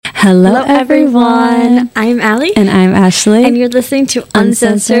Hello everyone. I'm Allie. And I'm Ashley. And you're listening to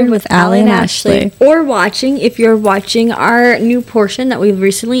Uncensored with Allie and Ashley. Or watching, if you're watching our new portion that we've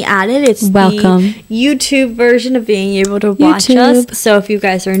recently added. It's Welcome. The YouTube version of being able to watch us. So if you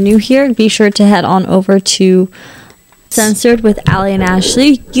guys are new here, be sure to head on over to Censored with Allie and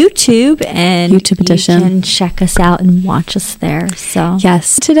Ashley YouTube, and YouTube edition. You can check us out and watch us there. So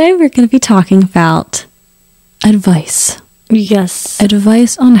yes, today we're going to be talking about advice. Yes.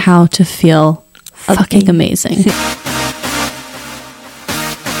 Advice on how to feel fucking amazing.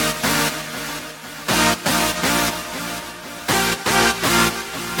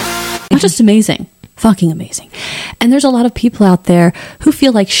 Not just amazing, fucking amazing. And there's a lot of people out there who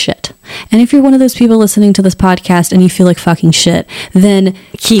feel like shit. And if you're one of those people listening to this podcast and you feel like fucking shit, then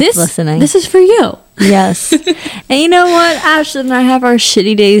keep listening. This is for you. Yes. And you know what? Ashley and I have our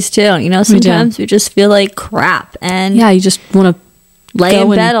shitty days too. You know, sometimes we just feel like crap. And yeah, you just want to lay in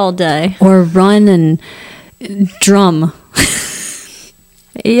bed all day. Or run and drum.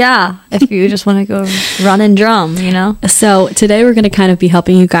 Yeah, if you just want to go run and drum, you know? So today we're going to kind of be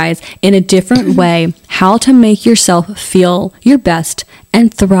helping you guys in a different way how to make yourself feel your best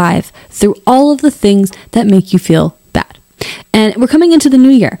and thrive through all of the things that make you feel bad. And we're coming into the new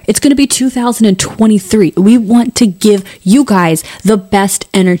year. It's going to be 2023. We want to give you guys the best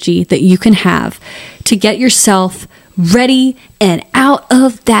energy that you can have to get yourself ready and out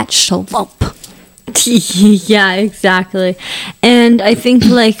of that slump. Yeah, exactly. And I think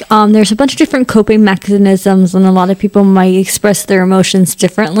there's a bunch of different coping mechanisms, and a lot of people might express their emotions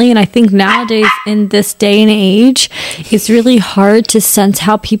differently. And I think nowadays in this day and age, it's really hard to sense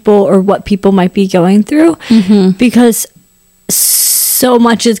how people or what people might be going through because so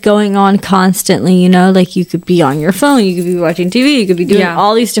much is going on constantly, you know, like you could be on your phone, you could be watching TV, you could be doing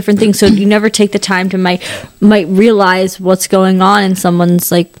all these different things. So you never take the time to might realize what's going on in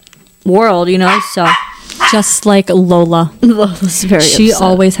someone's world, you know. So just like Lola's very she upset.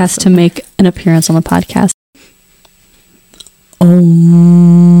 Always has to make an appearance on the podcast.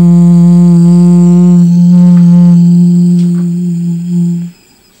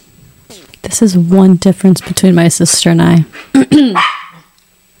 This is one difference between my sister and I.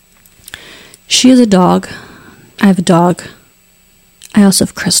 She has a dog. I have a dog. I also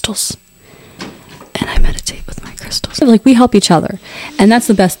have crystals. And I meditate with my crystals. We help each other. And that's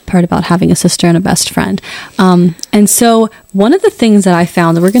the best part about having a sister and a best friend. And so one of the things that I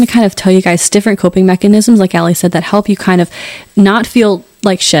found that we're going to kind of tell you guys different coping mechanisms, like Allie said, that help you kind of not feel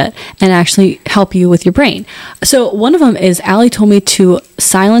like shit and actually help you with your brain. So one of them is Allie told me to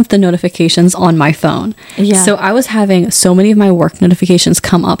silence the notifications on my phone. Yeah. So I was having so many of my work notifications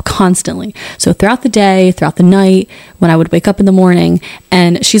come up constantly. So throughout the day, throughout the night, when I would wake up in the morning,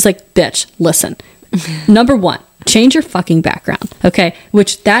 and she's like, bitch, listen. Number one, change your fucking background, okay?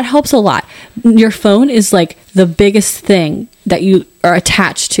 Which that helps a lot. Your phone is the biggest thing that you are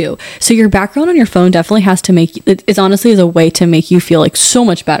attached to. So your background on your phone definitely has to make it's honestly is a way to make you feel so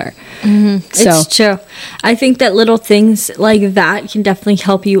much better. So it's true. I think that little things like that can definitely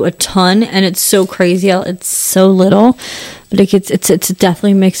help you a ton, and it's so crazy how it's so little, but it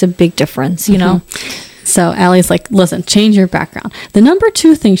definitely makes a big difference, you know. So Allie's like, listen, change your background. The number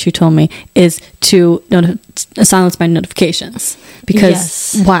 2 thing she told me is to silence my notifications.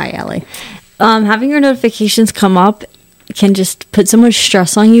 Because why, Allie? Having your notifications come up can just put so much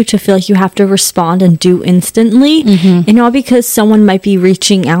stress on you to feel like you have to respond and do instantly. And all because someone might be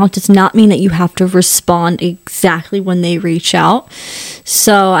reaching out does not mean that you have to respond exactly when they reach out.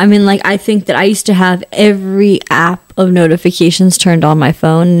 So, I mean, I think that I used to have every app of notifications turned on my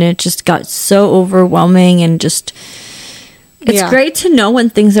phone, and it just got so overwhelming, and just it's great to know when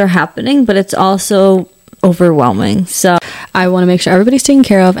things are happening, but it's also overwhelming. So I want to make sure everybody's taken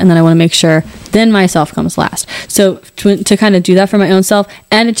care of, and then I want to make sure then myself comes last. So to kind of do that for my own self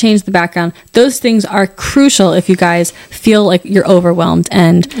and to change the background, those things are crucial if you guys feel like you're overwhelmed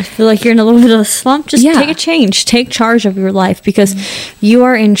and I feel like you're in a little bit of a slump. Just take a change, take charge of your life, because you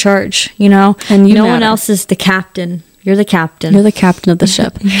are in charge, you know, and no one else is the captain. You're the captain. You're the captain of the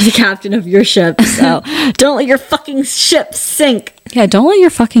ship. You're the captain of your ship. So don't let your fucking ship sink. Yeah, don't let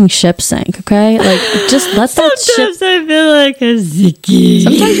your fucking ship sink, okay? Just let that ship... Sometimes I feel like a ziki.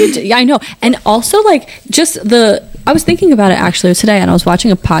 Sometimes you do. Yeah, I know. And also, I was thinking about it actually today, and I was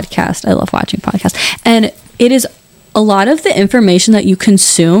watching a podcast. I love watching podcasts. And it is a lot of the information that you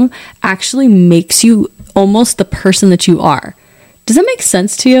consume actually makes you almost the person that you are. Does that make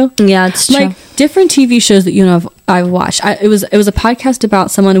sense to you? Yeah, it's true. different TV shows that I've watched. It was a podcast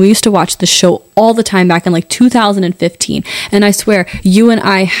about someone. We used to watch the show all the time back in like 2015, and I swear you and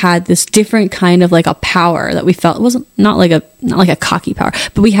I had this different kind of like a power that we felt. It wasn't not like a cocky power,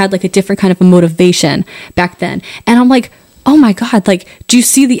 but we had like a different kind of a motivation back then. And I'm like, oh my God, like, do you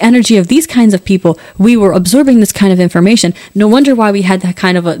see the energy of these kinds of people? We were absorbing this kind of information. No wonder why we had that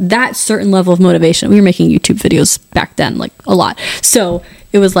kind of that certain level of motivation. We were making YouTube videos back then, like a lot. So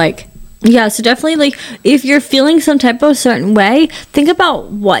it was like, yeah, so definitely, like, if you're feeling some type of certain way, think about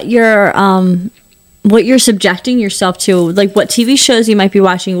what you're subjecting yourself to, like what TV shows you might be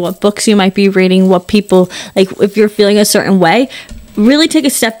watching, what books you might be reading, what people, like, if you're feeling a certain way, really take a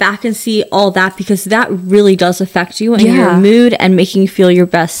step back and see all that, because that really does affect you and your mood and making you feel your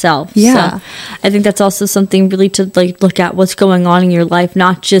best self. Yeah. So I think that's also something really to like look at what's going on in your life,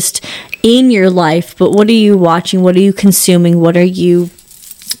 not just in your life, but what are you watching? What are you consuming? What are you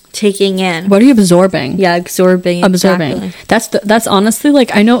taking in? What are you absorbing? Yeah, absorbing. Exactly. That's honestly,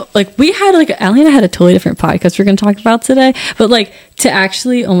 like, I know, like, we had like Allie and I had a totally different podcast we're going to talk about today, but like to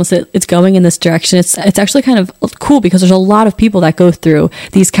actually almost it's going in this direction. It's actually kind of cool because there's a lot of people that go through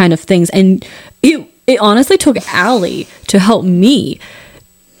these kind of things, and it honestly took Allie to help me,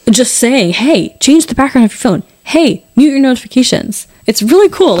 just saying, hey, change the background of your phone. Hey, mute your notifications. It's really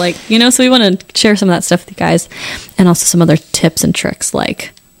cool, like, so we want to share some of that stuff with you guys, and also some other tips and tricks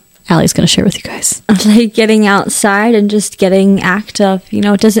like Allie's going to share with you guys. Like getting outside and just getting active.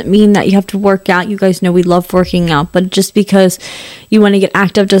 It doesn't mean that you have to work out. You guys know we love working out, but just because you want to get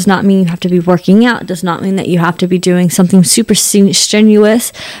active does not mean you have to be working out. It does not mean that you have to be doing something super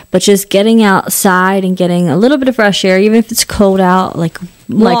strenuous, but just getting outside and getting a little bit of fresh air, even if it's cold out, like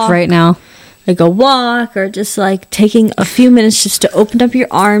right now. Like a walk, or just like taking a few minutes just to open up your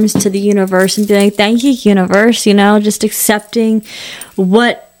arms to the universe and be like, thank you, universe, just accepting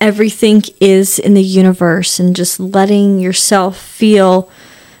what everything is in the universe and just letting yourself feel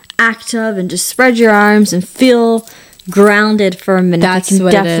active and just spread your arms and feel grounded for a minute. That can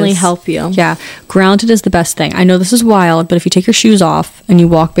definitely help you. Yeah, grounded is the best thing. I know this is wild, but if you take your shoes off and you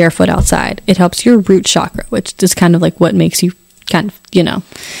walk barefoot outside, it helps your root chakra, which is kind of like what makes you kind of,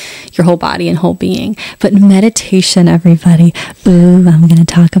 your whole body and whole being. But meditation, everybody. Ooh, I'm going to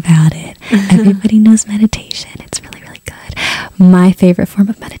talk about it. Everybody knows meditation. It's really, really good. My favorite form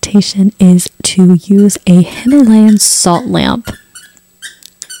of meditation is to use a Himalayan salt lamp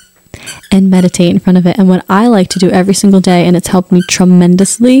and meditate in front of it. And what I like to do every single day, and it's helped me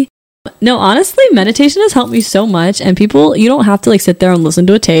tremendously. No, honestly, meditation has helped me so much. And people, you don't have to like sit there and listen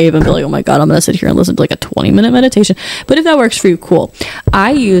to a tape and be like, oh my God, I'm going to sit here and listen to like a 20-minute meditation. But if that works for you, cool. I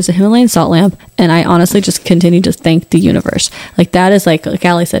use a Himalayan salt lamp, and I honestly just continue to thank the universe. Like that is like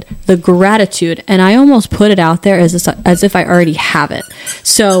Allie said, the gratitude. And I almost put it out there as if I already have it.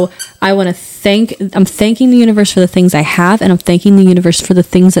 So I want to I'm thanking the universe for the things I have, and I'm thanking the universe for the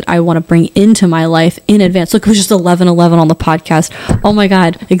things that I want to bring into my life in advance. Look, it was just 11:11 on the podcast. Oh my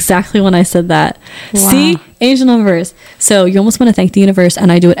God, exactly when I said that. Wow. See? Angel numbers. So you almost want to thank the universe,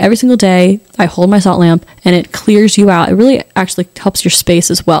 and I do it every single day. I hold my salt lamp, and it clears you out. It really actually helps your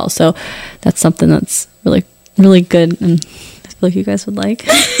space as well. So that's something that's really, really good, and I feel like you guys would like.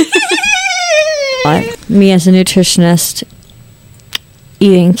 Me as a nutritionist,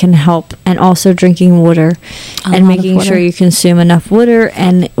 eating can help, and also drinking water and making sure you consume enough water,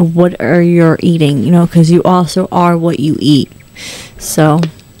 and what are you eating, because you also are what you eat. So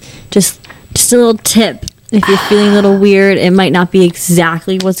just a little tip. If you're feeling a little weird, it might not be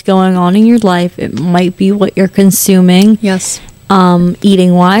exactly what's going on in your life. It might be what you're consuming. Yes.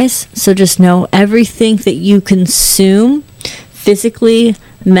 Eating wise. So just know everything that you consume physically,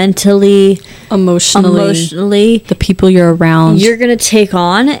 mentally, emotionally, the people you're around, you're going to take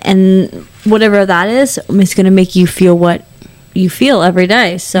on, and whatever that is going to make you feel what you feel every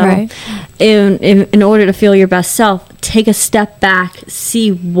day. So right. in order to feel your best self, take a step back,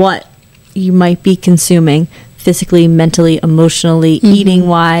 see what you might be consuming physically, mentally, emotionally, eating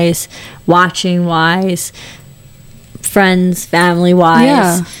wise, watching wise, friends, family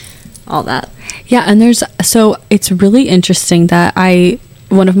wise, all that. Yeah, and it's really interesting that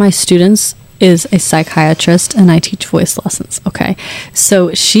one of my students is a psychiatrist, and I teach voice lessons. Okay.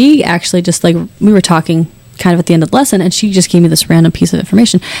 So she actually just like, we were talking kind of at the end of the lesson, and she just gave me this random piece of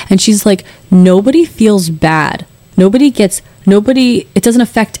information, and she's like, nobody feels bad. It doesn't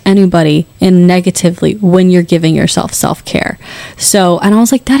affect anybody negatively when you're giving yourself self-care. So, and I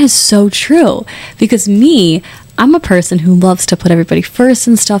was like, that is so true, because I'm a person who loves to put everybody first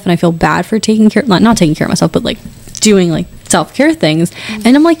and stuff, and I feel bad for not taking care of myself, but like doing like self-care things.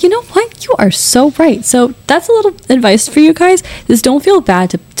 And I'm like, you know what, you are so right. So that's a little advice for you guys, is don't feel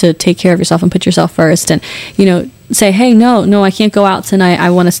bad to take care of yourself and put yourself first, and say, hey, no, I can't go out tonight,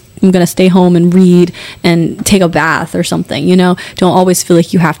 I'm gonna stay home and read and take a bath or something. Don't always feel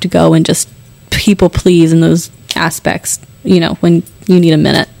like you have to go and just people please in those aspects, when you need a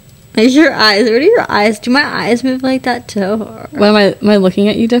minute. Is your eyes, what are your eyes, do my eyes move like that too? Or What am I looking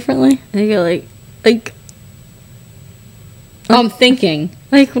at you differently? I go like I'm thinking.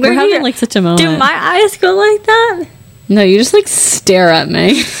 Like, we're having like such a moment. Do my eyes go like that? No, you just like stare at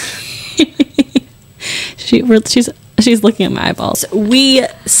me. She's looking at my eyeballs.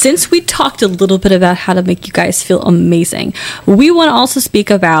 Since we talked a little bit about how to make you guys feel amazing, we want to also speak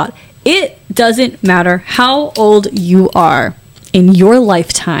about, it doesn't matter how old you are in your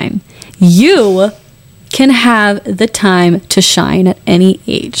lifetime, you can have the time to shine at any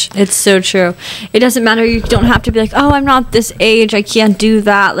age. It's so true. It doesn't matter. You don't have to be like, oh, I'm not this age, I can't do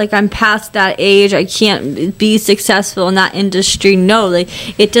that, like I'm past that age, I can't be successful in that industry. No, like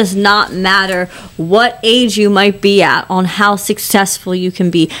it does not matter what age you might be at on how successful you can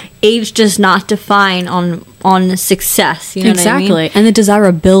be. Age does not define on success. You know exactly. what I mean? And the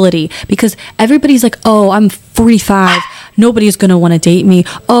desirability, because everybody's like, oh, I'm 45, nobody's gonna want to date me.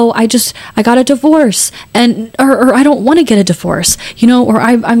 Oh, I got a divorce, and or I don't want to get a divorce, or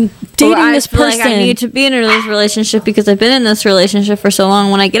I'm dating this person. Like I need to be in this relationship because I've been in this relationship for so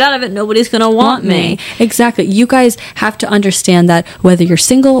long. When I get out of it, nobody's gonna want me. Exactly. You guys have to understand that whether you're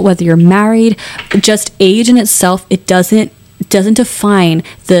single, whether you're married, just age in itself, it doesn't define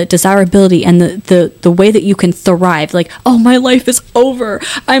the desirability and the way that you can thrive. Like, oh, my life is over,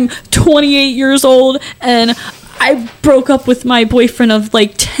 I'm 28 years old and I broke up with my boyfriend of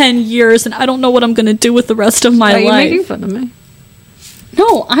like 10 years and I don't know what I'm gonna do with the rest of my life. Are you making fun of me?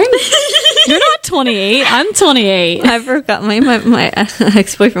 No, you're not 28. I'm 28. I broke up. My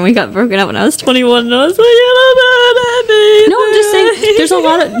ex-boyfriend, we got broken up when I was 21, and I was like, no, I'm just saying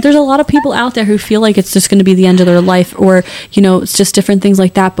there's a lot of people out there who feel like it's just going to be the end of their life, or it's just different things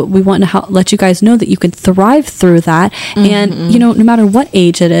like that. But we want to let you guys know that you can thrive through that, and no matter what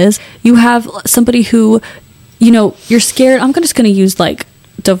age it is, you have somebody who, you're scared. I'm just going to use like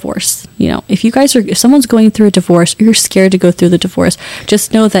divorce. If someone's going through a divorce, or you're scared to go through the divorce,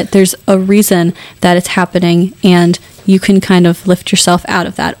 just know that there's a reason that it's happening, and you can kind of lift yourself out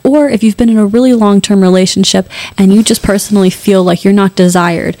of that. Or if you've been in a really long-term relationship and you just personally feel like you're not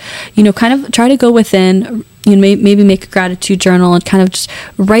desired, kind of try to go within, maybe make a gratitude journal and kind of just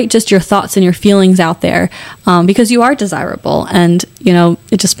write just your thoughts and your feelings out there, because you are desirable, and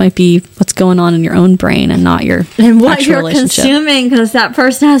it just might be what's going on in your own brain and not your and what actual you're relationship. Consuming, because that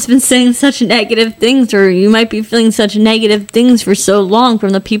person has been saying such negative things, or you might be feeling such negative things for so long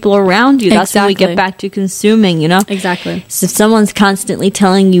from the people around you. That's when we get back to consuming. Exactly. So if someone's constantly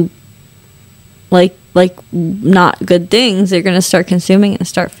telling you like not good things, they're gonna start consuming it and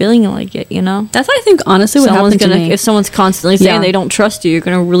start feeling like it. That's, I think, honestly what happened to me. If someone's constantly saying they don't trust you, you're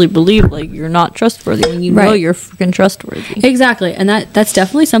gonna really believe like you're not trustworthy when you know you're freaking trustworthy. Exactly. And that's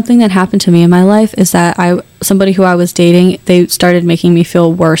definitely something that happened to me in my life, is that somebody who I was dating, they started making me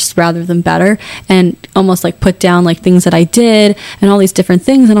feel worse rather than better, and almost like put down like things that I did and all these different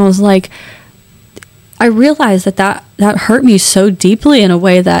things, and I was like, I realized that hurt me so deeply in a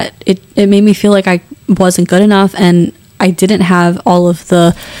way that it made me feel like I wasn't good enough, and I didn't have all of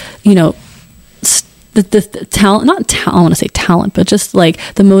the, the talent, I want to say talent, but just like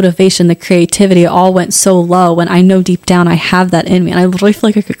the motivation, the creativity, it all went so low, when I know deep down I have that in me, and I literally feel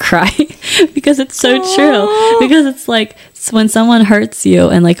like I could cry because it's so true. Because it's like, when someone hurts you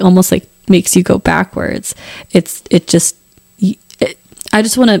and like almost like makes you go backwards, I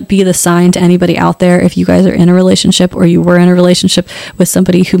just want to be the sign to anybody out there, if you guys are in a relationship, or you were in a relationship with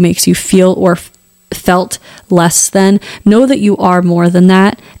somebody who makes you feel or felt less than, know that you are more than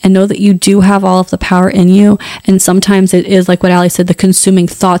that, and know that you do have all of the power in you. And sometimes it is like what Ali said, the consuming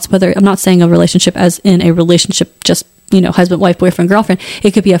thoughts, whether, I'm not saying a relationship as in a relationship just husband, wife, boyfriend, girlfriend.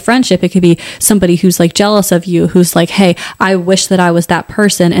 It could be a friendship. It could be somebody who's like jealous of you, who's like, hey, I wish that I was that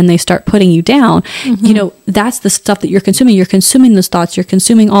person, and they start putting you down. That's the stuff that you're consuming. You're consuming those thoughts. You're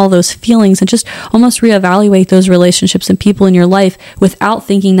consuming all those feelings, and just almost reevaluate those relationships and people in your life without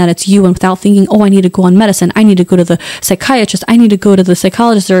thinking that it's you, and without thinking, oh, I need to go on medicine. I need to go to the psychiatrist. I need to go to the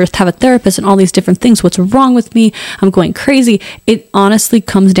psychologist, or have a therapist, and all these different things. What's wrong with me? I'm going crazy. It honestly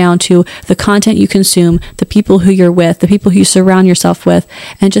comes down to the content you consume, the people who you're with, the people who you surround yourself with,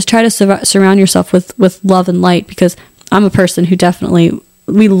 and just try to surround yourself with love and light, because I'm a person who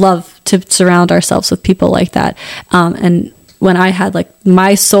we love to surround ourselves with people like that. And when I had like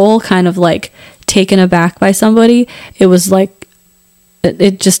my soul kind of like taken aback by somebody, it was like,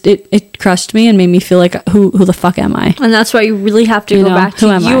 it crushed me and made me feel like, who the fuck am I? And that's why you really have to go back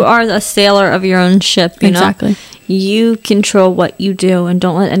to, you are the sailor of your own ship, you know? You control what you do, and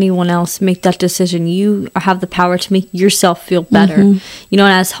don't let anyone else make that decision. You have the power to make yourself feel better. You know,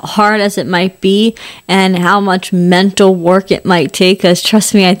 and as hard as it might be, and how much mental work it might take, because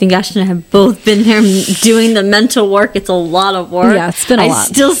trust me, I think Ashton and I have both been there doing the mental work. It's a lot of work. Yeah, it's been a lot.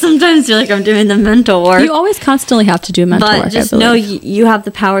 I still sometimes feel like I'm doing the mental work. You always constantly have to do mental work. But just know you have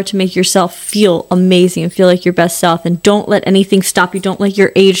the power to make yourself feel amazing and feel like your best self. And don't let anything stop you. Don't let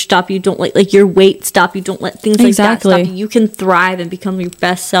your age stop you. Don't let like your weight stop you. Don't let things like that stop you. You can thrive and become your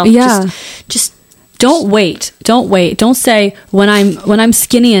best self. Yeah. Just don't wait. Don't wait. Don't say when I'm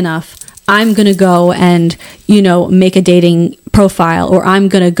skinny enough, I'm going to go and, you know, make a dating profile, or I'm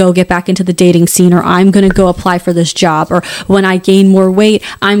going to go get back into the dating scene, or I'm going to go apply for this job, or when I gain more weight,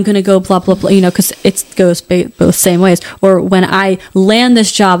 I'm going to go blah, blah, blah, you know, because it goes both same ways. Or when I land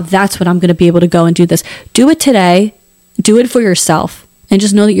this job, that's when I'm going to be able to go and do this. Do it today. Do it for yourself. And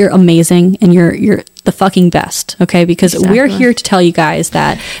just know that you're amazing and you're the fucking best, okay? Because we're here to tell you guys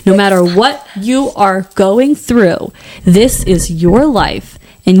that no matter what you are going through, this is your life,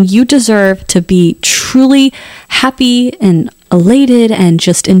 and you deserve to be truly happy and elated and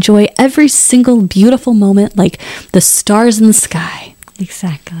just enjoy every single beautiful moment, like the stars in the sky.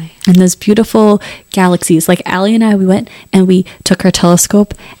 Exactly. And those beautiful galaxies. Like Allie and I, we went and we took our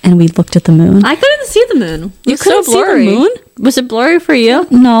telescope and we looked at the moon. I couldn't see the moon. You couldn't see the moon? Was it blurry for you?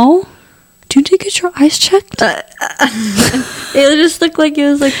 No. Did you get your eyes checked? It just looked like it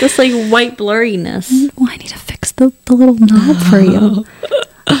was like this like white blurriness. Oh, I need to fix the little knob for you.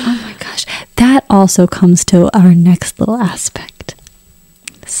 Oh my gosh. That also comes to our next little aspect.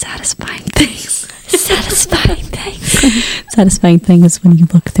 Satisfying things. Satisfying things. Satisfying thing is when you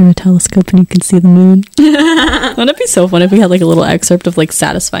look through a telescope and you can see the moon. Wouldn't it be so fun if we had like a little excerpt of like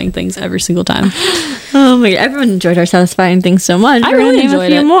satisfying things every single time? Oh my god, everyone enjoyed our satisfying things so much. I really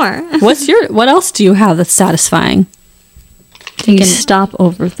enjoyed a few more. What else do you have that's satisfying? You can stop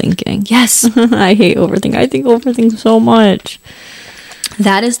overthinking. Yes. I hate overthinking. I think overthink so much.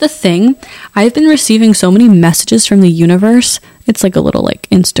 That is the thing. I've been receiving so many messages from the universe. It's like a little like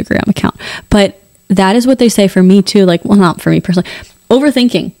Instagram account, but that is what they say for me too. Like, well, not for me personally.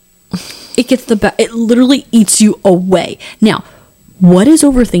 Overthinking. It gets it literally eats you away. Now, what is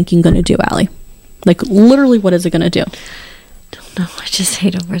overthinking going to do, Allie? Like, literally, what is it going to do? Don't know. I just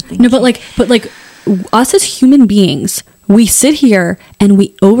hate overthinking. No, but like us as human beings, we sit here and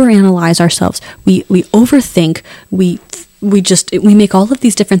we overanalyze ourselves. We overthink. We make all of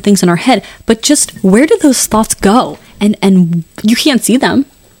these different things in our head. But just where do those thoughts go? And you can't see them.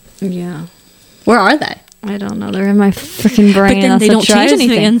 Yeah. Where are they? I don't know. They're in my freaking brain. But then they don't change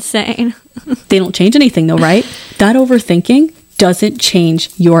anything. Insane. They don't change anything though, right? That overthinking doesn't change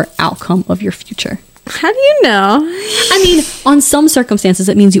your outcome of your future. How do you know? I mean, on some circumstances,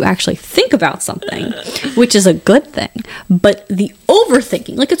 it means you actually think about something, which is a good thing. But the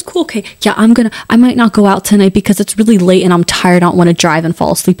overthinking, like, it's cool. Okay, yeah, I might not go out tonight because it's really late and I'm tired. I don't want to drive and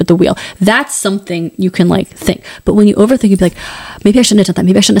fall asleep at the wheel. That's something you can like think. But when you overthink, you'd be like, maybe I shouldn't have done that.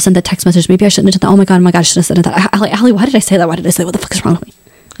 Maybe I shouldn't have sent that text message. Maybe I shouldn't have done that. Oh my God, I should have said that. Allie, why did I say that? Why did I say that? What the fuck is wrong with me?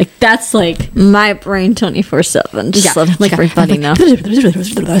 Like, that's like my brain 24/7. Just let everybody know.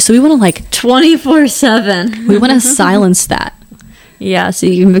 So we want to like 24/7. We want to silence that. Yeah, so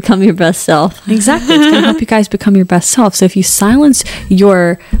you can become your best self. Exactly. It's going to help you guys become your best self. So if you silence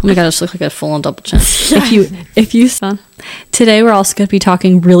your... Oh my God, I just look like a full-on double chin. If you... Today we're also going to be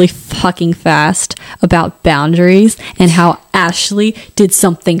talking really fucking fast about boundaries and how Ashley did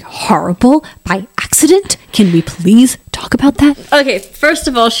something horrible by accident. Can we please talk about that? Okay, first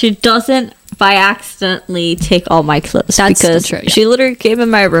of all, she doesn't by accidentally take all my clothes. That's because true, yeah. She literally came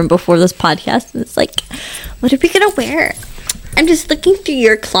in my room before this podcast and it's like, what are we going to wear? I'm just looking through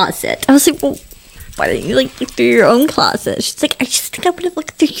your closet. I was like, well, why don't you like look through your own closet? She's like, I just think I'm gonna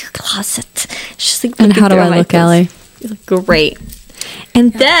look through your closet. She's like, and how do I look, Allie? You look great.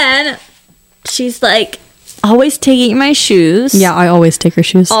 And then she's like, always taking my shoes. Yeah, I always take her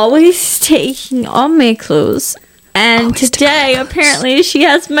shoes. Always taking all my clothes. And always today, apparently, she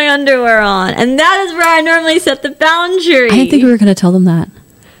has my underwear on. And that is where I normally set the boundary. I didn't think we were gonna tell them that.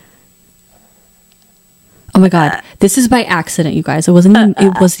 Oh my God, this is by accident, you guys. It wasn't even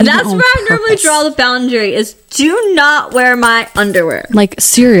that's where I normally draw the boundary, is do not wear my underwear. Like,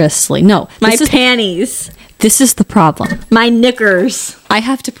 seriously, no. My panties. This is the problem. My knickers. I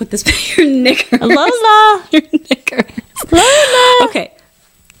have to put this by your knickers. Lola. Your knickers. Lola.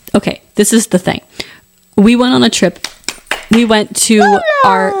 Okay, this is the thing. We went on a trip we went to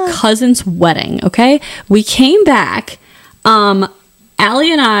our cousin's wedding. Okay, we came back.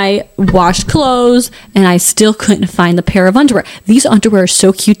 Allie and I washed clothes, and I still couldn't find the pair of underwear. These underwear are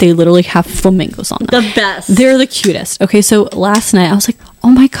so cute; they literally have flamingos on them. The best. They're the cutest. Okay, so last night I was like,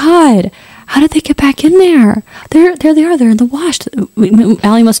 "Oh my god, how did they get back in there? There they are. They're in the wash."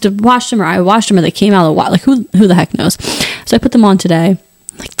 Allie must have washed them, or I washed them, or they came out of the wash. Like who the heck knows? So I put them on today.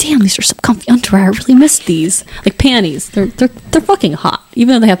 I'm like, damn, these are some comfy underwear. I really missed these. Like panties. They're fucking hot,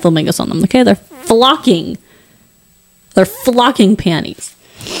 even though they have flamingos on them. Okay, they're flocking. They're flocking panties.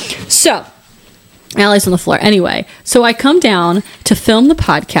 So, Allie's on the floor. Anyway, so I come down to film the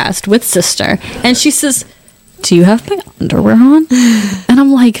podcast with sister, and she says, "Do you have my underwear on?" And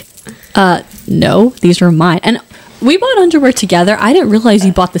I'm like, no, these are mine. And we bought underwear together. I didn't realize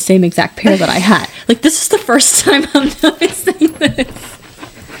you bought the same exact pair that I had. Like, this is the first time I'm noticing this.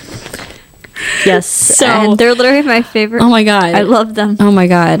 Yes, so and they're literally my favorite. Oh my god, I love them. Oh my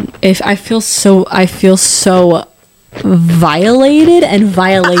god, if I feel so violated and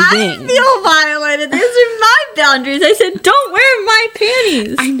violating. I feel violated. These are my boundaries. I said, don't wear my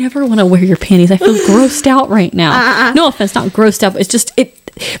panties. I never want to wear your panties. I feel grossed out right now. No offense, not grossed out. But it's just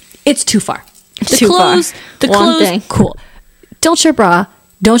it's too far. The clothes, cool. Don't show bra.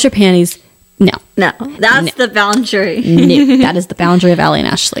 Don't show panties. No, that's the boundary. No, that is the boundary of Allie and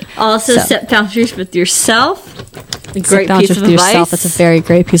Ashley. Also, set boundaries with yourself. Great piece of advice. That's a very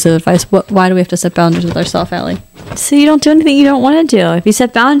great piece of advice. Why do we have to set boundaries with ourselves, Allie? So you don't do anything you don't want to do. If you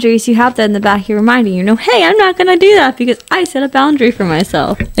set boundaries, you have that in the back of your mind, and you know, hey, I'm not going to do that because I set a boundary for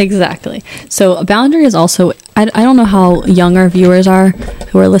myself. Exactly. So a boundary is also. I don't know how young our viewers are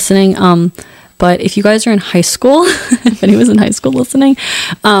who are listening. But if you guys are in high school, if anyone's in high school listening,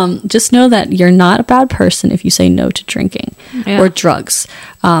 just know that you're not a bad person if you say no to drinking or drugs.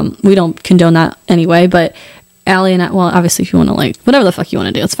 We don't condone that anyway, but Allie and I, well, obviously if you want to like, whatever the fuck you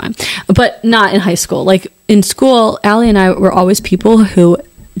want to do, it's fine. But not in high school. Like in school, Allie and I were always people who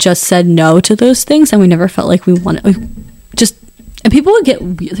just said no to those things, and we never felt like we wanted, and people would get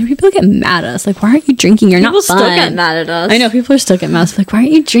mad at us. Like, why aren't you drinking? You're not fun. People still get mad at us. I know, people are still getting mad at us. Like, why aren't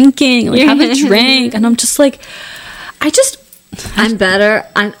you drinking? Like, have a drink. And I'm just like, I'm better.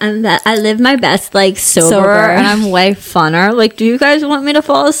 I live my best, like, sober. And I'm way funner. Like, do you guys want me to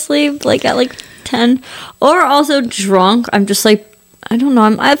fall asleep, like, at, like, 10? Or also drunk. I'm just, like, I don't know.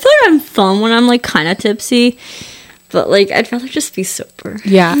 I feel like I'm fun when I'm, like, kind of tipsy. But, like, I'd rather just be sober.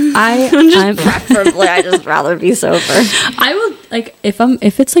 Yeah. Preferably, I just rather be sober. I will, like, if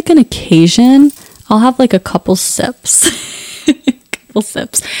it's, like, an occasion, I'll have, like, a couple sips.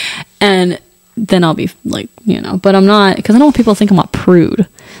 And then I'll be, like, you know. But I'm not, because I don't want people to think I'm a prude.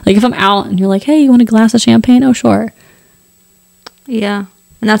 Like, if I'm out and you're like, hey, you want a glass of champagne? Oh, sure. Yeah.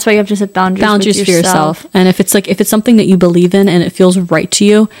 And that's why you have to set boundaries for yourself. And if it's something that you believe in and it feels right to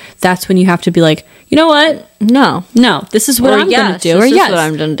you, that's when you have to be like, you know what? No, this is what I'm going to do. Or yes, what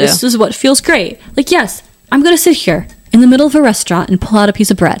I'm going to do. This is what feels great. Like, yes, I'm going to sit here in the middle of a restaurant and pull out a piece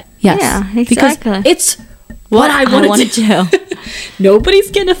of bread. Yes. Yeah, exactly. Because it's what I want to do.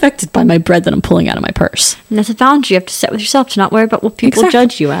 Nobody's getting affected by my bread that I'm pulling out of my purse. And that's a boundary you have to set with yourself to not worry about what people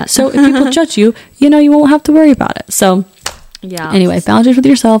judge you at. So if people judge you, you won't have to worry about it. So yeah. Anyway, boundaries with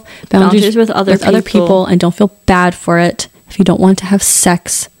yourself, boundaries with other people, and don't feel bad for it if you don't want to have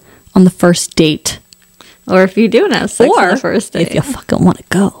sex on the first date. Or if you do have sex on the first date. If you fucking want to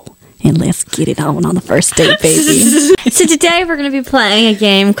go. And let's get it on the first date, baby. So today we're going to be playing a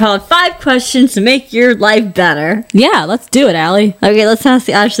game called 5 Questions to Make Your Life Better. Yeah, let's do it, Allie. Okay, let's ask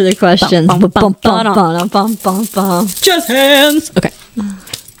the questions. Just hands. Okay.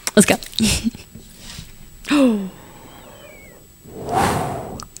 Let's go.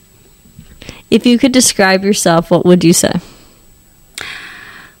 If you could describe yourself, what would you say?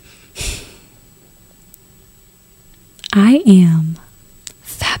 I am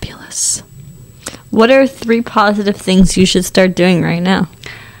fabulous. What are 3 positive things you should start doing right now?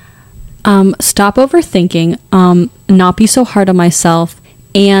 Stop overthinking, not be so hard on myself,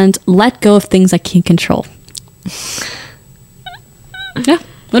 and let go of things I can't control. Yeah.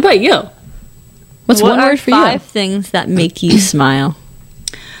 What about you? What's one word for you? What are 5 things that make you smile?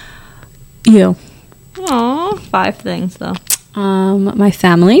 You. Aw, 5 things though. My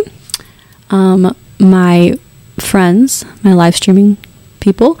family, my friends, my live streaming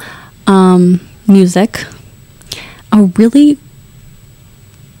people, music,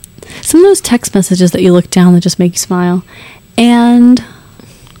 some of those text messages that you look down that just make you smile, and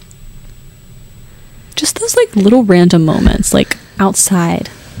just those like little random moments, like outside,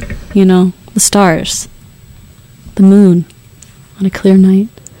 the stars, the moon on a clear night.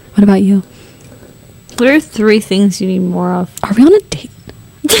 What about you? What are 3 things you need more of? Are we on a date?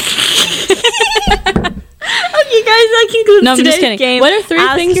 Okay, guys, that concludes No, I'm just today's kidding. game. What are 3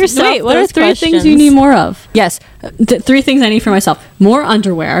 Ask things? yourself Wait, what are those 3 things you questions. need more of? Yes, 3 things I need for myself: more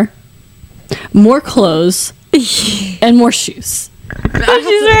underwear, more clothes, and more shoes. She's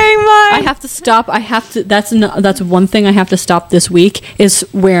wearing mine. I have to stop. That's one thing I have to stop this week is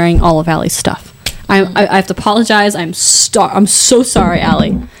wearing all of Allie's stuff. I have to apologize. I'm so sorry,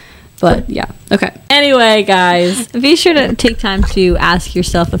 Allie. But yeah, okay. Anyway, guys, Be sure to take time to ask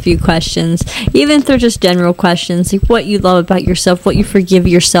yourself a few questions, even if they're just general questions, like what you love about yourself, what you forgive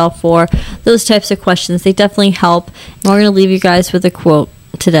yourself for. Those types of questions, they definitely help. And we're going to leave you guys with a quote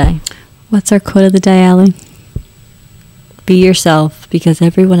today. what's our quote of the day, Allie? Be yourself because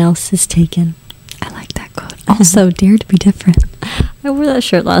everyone else is taken. I like that quote. Also, dare to be different. I wore that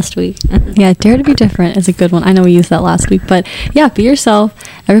shirt last week. Yeah, dare to be different is a good one. I know we used that last week, but yeah, be yourself.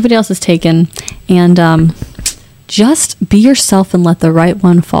 Everybody else is taken, and just be yourself and let the right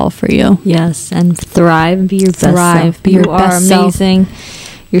one fall for you. Yes, and thrive and be your best Thrive, self. be your You are best self. amazing.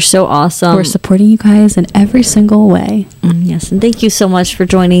 You're so awesome. We're supporting you guys in every single way. Yes, and thank you so much for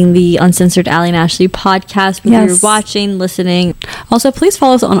joining the Uncensored Allie and Ashley podcast. Whether Yes. you're watching, listening. Also, please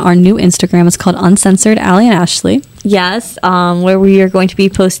follow us on our new Instagram. It's called Uncensored Allie and Ashley. Yes, where we are going to be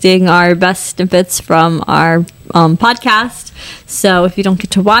posting our best snippets from our podcast. So if you don't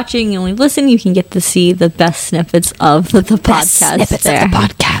get to watching, you only listen, you can get to see the best snippets of the podcast. Snippets there. of the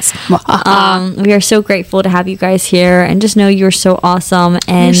podcast. We are so grateful to have you guys here, and just know you're so awesome.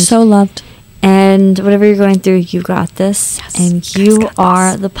 And You're so loved. And whatever you're going through, you got this. Yes, and guys you got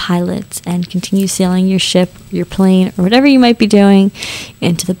are this. the pilot. And continue sailing your ship, your plane, or whatever you might be doing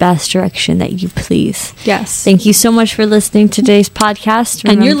into the best direction that you please. Yes. Thank you so much for listening to today's podcast.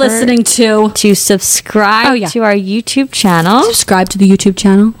 And you're Remember listening to subscribe to our YouTube channel. subscribe to the YouTube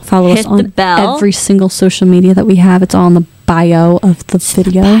channel. Follow Hit us the on bell. every single social media that we have. It's all in the bio of the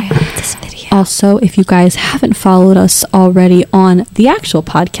video. This video. Also, if you guys haven't followed us already on the actual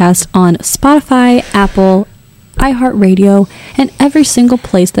podcast on Spotify, Apple, iHeartRadio, and every single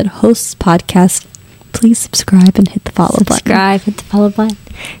place that hosts podcasts, please subscribe and hit the follow button. Subscribe, hit the follow button.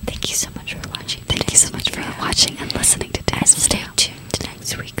 Thank you so much for watching. Thank you so much for watching and listening to today's Stay video. tuned to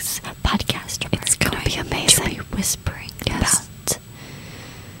next week's podcast. It's gonna be amazing. To be whispering Yes. about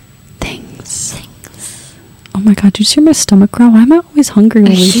Things. Oh my god, did you see my stomach growl? Why am I always hungry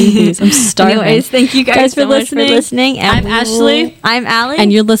when we do these? I'm starving. Anyways, thank you guys so much for listening. And I'm Ashley. I'm Allie.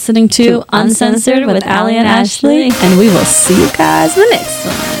 And you're listening to Uncensored with Allie and Ashley. And we will see you guys the next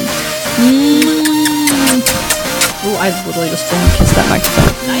time. Oh, I literally just kissed that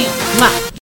microphone.